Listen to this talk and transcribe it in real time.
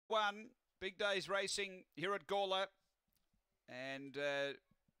1. Big days racing here at Gawler. And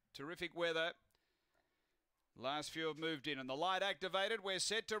terrific weather. Last few have moved in and the light activated. We're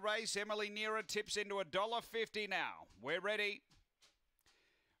set to race. Emily Nearer tips into $1.50 now. We're ready.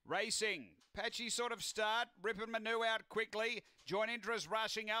 Racing. Patchy sort of start. Rip and Manu out quickly. Joint Interest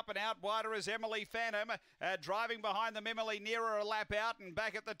rushing up and out wider is Emily Phantom. Driving behind them, Emily Nearer a lap out, and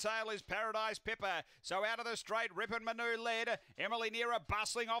back at the tail is Paradise Pippa. So out of the straight, Rip and Manu led. Emily Nearer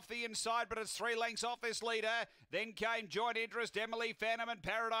bustling off the inside, but it's 3 lengths off this leader. Then came Joint Interest, Emily Phantom and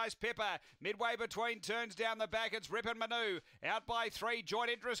Paradise Pippa. Midway between turns down the back, it's Rip and Manu. Out by 3, Joint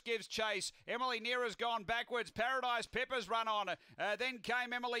Interest gives chase. Emily Nearer's gone backwards. Paradise Pippa's run on. Then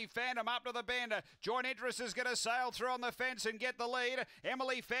came Emily Phantom up to the bend. Joint Interest is going to sail through on the fence and get the lead.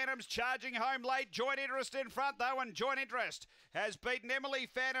 Emily Phantom's charging home late. Joint Interest in front though, and Joint Interest has beaten Emily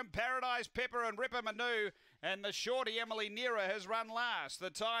Phantom, Paradise Pippa and Ripper Manu, and the shorty Emily Nearer has run last. The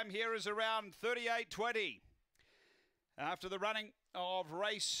time here is around 38.20. After the running of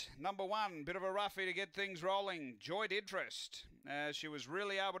race number 1, bit of a roughie to get things rolling. Joint Interest, she was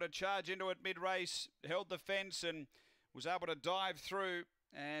really able to charge into it mid-race, held the fence and was able to dive through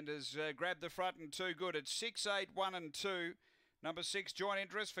and has grabbed the front and 2 good. It's 6, 8, 1 and 2. Number 6, Joint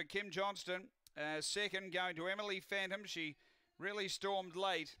Interest for Kim Johnston. Second going to Emily Phantom. She really stormed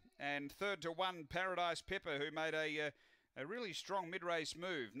late. And third to 1, Paradise Pippa, who made a really strong mid-race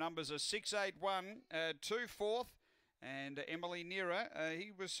move. Numbers are 6, 8, 1, 2 fourth. And Emily Nearer,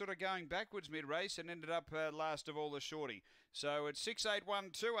 he was sort of going backwards mid-race and ended up last of all the shorty. So it's 6, 8,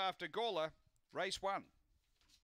 1, 2 after Gawler, race 1.